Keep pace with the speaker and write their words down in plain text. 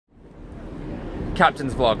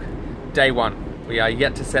Captain's Vlog, day 1. We are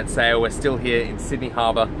yet to set sail. We're still here in Sydney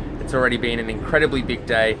Harbour. It's already been an incredibly big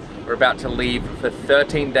day. We're about to leave for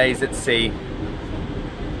 13 days at sea.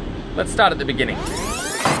 Let's start at the beginning.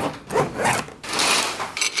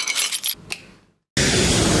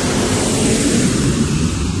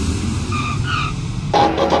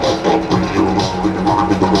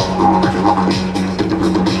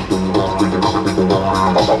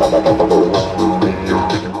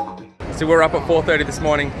 So we're up at 4:30 this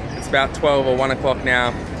morning. It's about 12 or 1 o'clock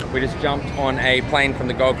now. We just jumped on a plane from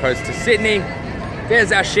the Gold Coast to Sydney.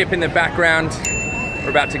 There's our ship in the background.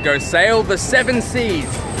 We're about to go sail the 7 seas.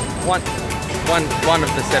 One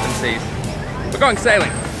of the 7 seas. We're going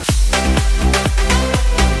sailing.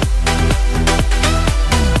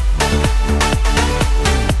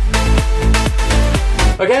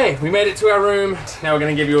 Okay, we made it to our room. Now we're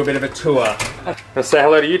gonna give you a bit of a tour. Let's say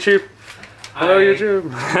hello to YouTube. Hello,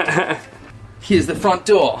 YouTube. Here's the front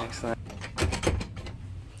door. Excellent.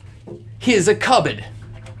 Here's a cupboard.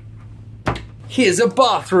 Here's a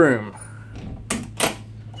bathroom.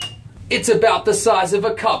 It's about the size of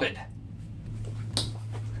a cupboard.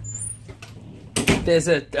 There's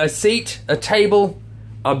a seat, a table,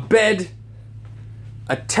 a bed,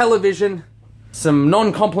 a television, some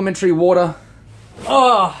non-complimentary water.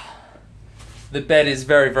 Oh! The bed is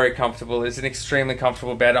very, very comfortable. It's an extremely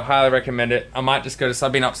comfortable bed. I highly recommend it. I might just go to,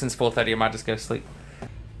 I've been up since 4:30, I might just go to sleep.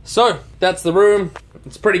 So, that's the room.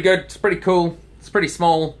 It's pretty good, it's pretty cool, it's pretty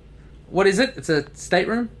small. What is it? It's a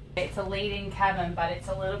stateroom? It's a lead-in cabin, but it's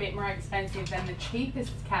a little bit more expensive than the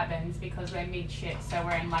cheapest cabins because we're midship, so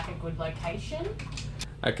we're in like a good location.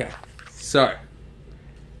 Okay, so,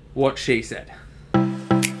 what she said.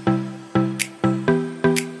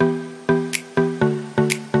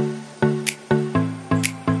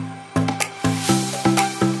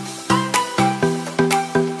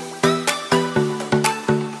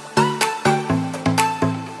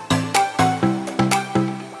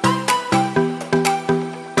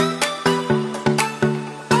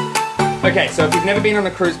 Okay, so if you've never been on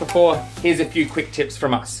a cruise before, here's a few quick tips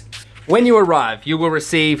from us. When you arrive, you will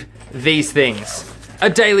receive these things. A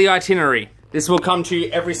daily itinerary. This will come to you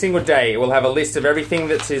every single day. It will have a list of everything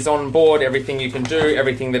that is on board, everything you can do,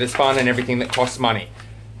 everything that is fun, and everything that costs money.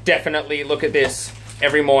 Definitely look at this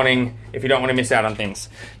every morning if you don't want to miss out on things.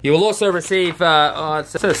 You will also receive,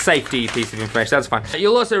 it's a safety piece of information, that's fine.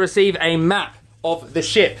 You'll also receive a map of the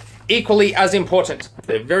ship. Equally as important.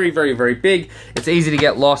 They're very, very, very big. It's easy to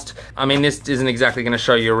get lost. I mean, this isn't exactly going to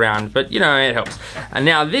show you around, but you know, it helps. And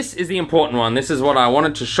now this is the important one. This is what I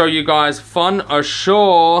wanted to show you guys. Fun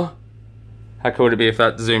ashore. How cool would it be if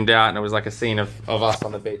that zoomed out and it was like a scene of us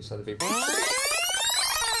on the beach? So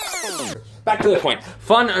back to the point.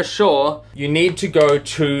 Fun ashore, you need to go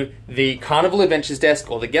to the Carnival Adventures desk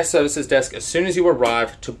or the guest services desk as soon as you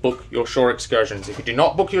arrive to book your shore excursions. If you do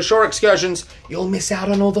not book your shore excursions, you'll miss out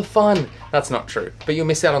on all the fun. That's not true, but you'll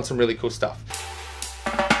miss out on some really cool stuff.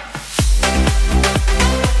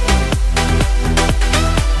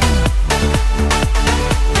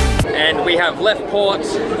 And we have left port.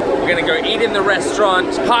 We're gonna go eat in the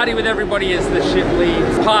restaurant, party with everybody as the ship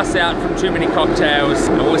leaves, pass out from too many cocktails,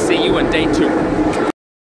 and we'll see you on day 2.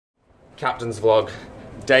 Captain's Vlog,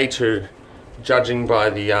 day 2. Judging by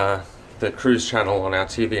the cruise channel on our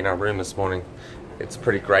TV in our room this morning, it's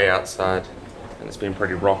pretty grey outside, and it's been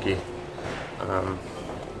pretty rocky.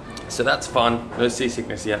 So that's fun. No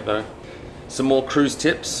seasickness yet though. Some more cruise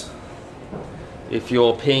tips. If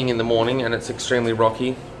you're peeing in the morning and it's extremely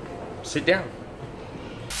rocky, sit down.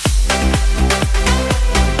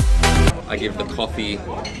 I give the coffee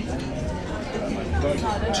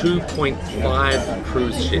 2.5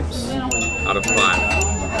 cruise ships out of 5.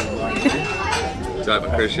 Do I have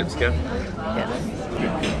a cruise ships, Kev? Yes.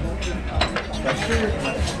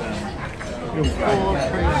 4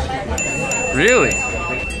 cruise ships. Really?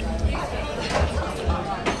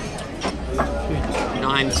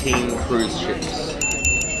 19 cruise ships.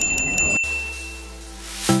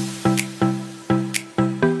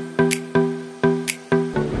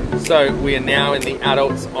 So we are now in the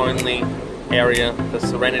adults only area, the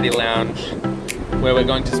Serenity Lounge, where we're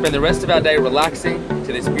going to spend the rest of our day relaxing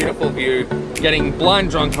to this beautiful view, getting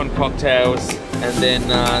blind drunk on cocktails, and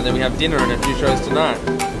then we have dinner and a few shows tonight.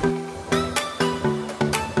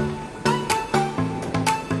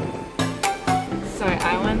 So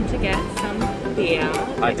I wanted to get some beer.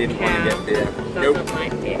 I didn't want to get beer. Doesn't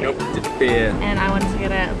like beer. Nope, just beer. And I wanted to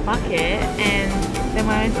get a bucket, and then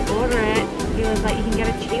when I went to order it, he was like, you can get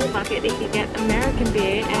a cheaper bucket if you get American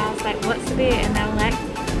beer. And I was like, what's the beer? And they were like,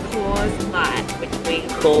 Coors Light, which we...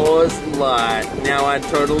 Coors Light. Now I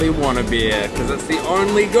totally want a beer, because it's the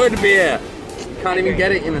only good beer. can't even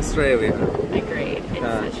get it in Australia. Agreed.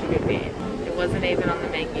 It's such a good beer. It wasn't even on the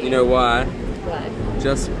menu. You know why? What?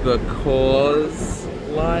 Just because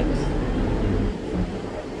light.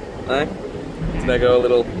 No? Did I go a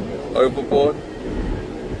little overboard?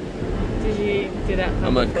 Did you do that?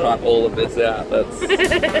 I'm gonna cut all of this out. That's.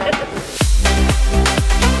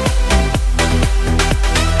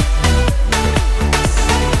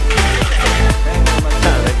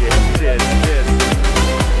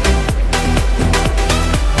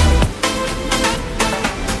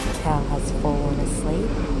 Cal has fallen asleep.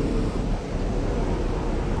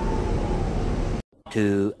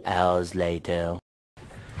 2 hours later.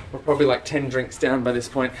 We're probably like 10 drinks down by this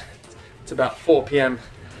point. It's about 4 p.m.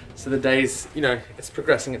 So the day's, you know, it's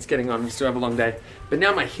progressing, it's getting on. We still have a long day. But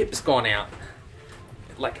now my hip's gone out.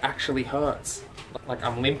 It like actually hurts. Like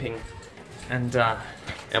I'm limping. And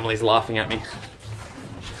Emily's laughing at me.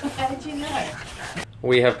 How did you know?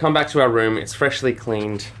 We have come back to our room. It's freshly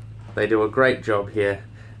cleaned. They do a great job here.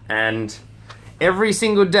 And every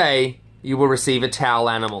single day you will receive a towel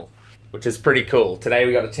animal, which is pretty cool. Today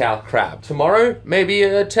we got a towel crab. Tomorrow, maybe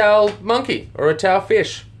a towel monkey, or a towel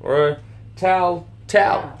fish, or a towel.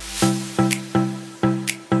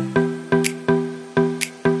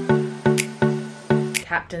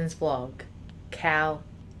 Captain's vlog. Cal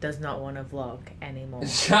does not want to vlog anymore.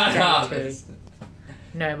 Shut up!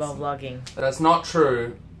 No more vlogging. That's not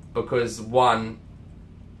true, because one,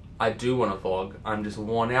 I do want to vlog. I'm just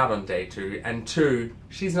worn out on day 2. And 2,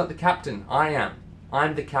 she's not the captain. I am.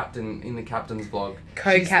 I'm the captain in the captain's vlog.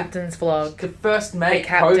 Co-captain's vlog. The first mate. The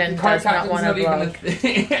captain does not want to vlog.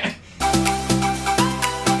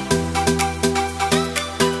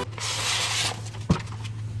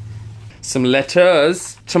 Some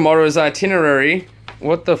letters. Tomorrow's itinerary.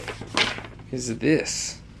 What the f is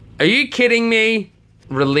this? Are you kidding me?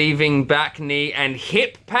 Relieving back, knee, and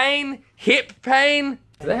hip pain? Hip pain?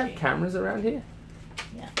 Do they have cameras around here?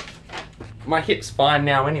 Yeah. My hip's fine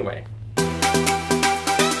now anyway.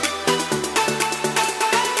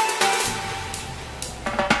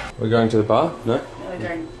 We're going to the bar? No?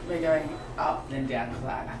 We're going up then down because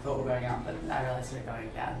I thought we were going up, but I realised we were going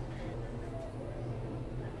down.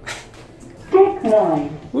 Deck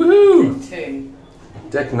 9. Woohoo! 2.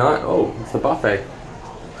 Deck 9. Oh, it's the buffet.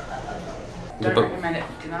 Don't recommend it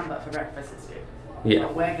for dinner, but for breakfast it's good. Yeah.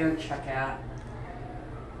 But we're going to check out.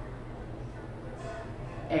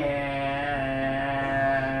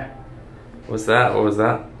 What's that? What was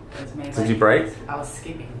that? Did you break? I was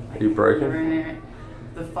skipping. Like, You broken?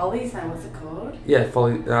 The Follies, and what's it called? Yeah,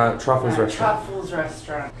 Truffles restaurant. Truffles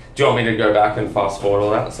restaurant. Do you want me to go back and fast forward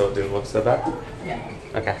all that so it didn't look so bad? Yeah.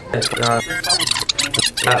 Okay.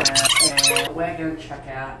 We're going to check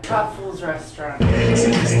out Truffles restaurant.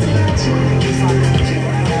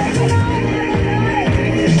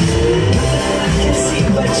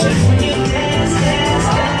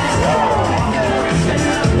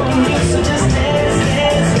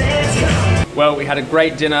 Well, we had a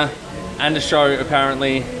great dinner and a show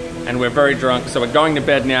apparently, and we're very drunk, so we're going to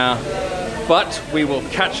bed now. But we will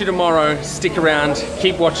catch you tomorrow. Stick around,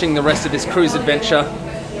 keep watching the rest of this cruise adventure.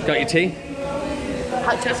 Got your tea?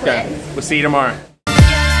 Hot chocolate. Go. We'll see you tomorrow.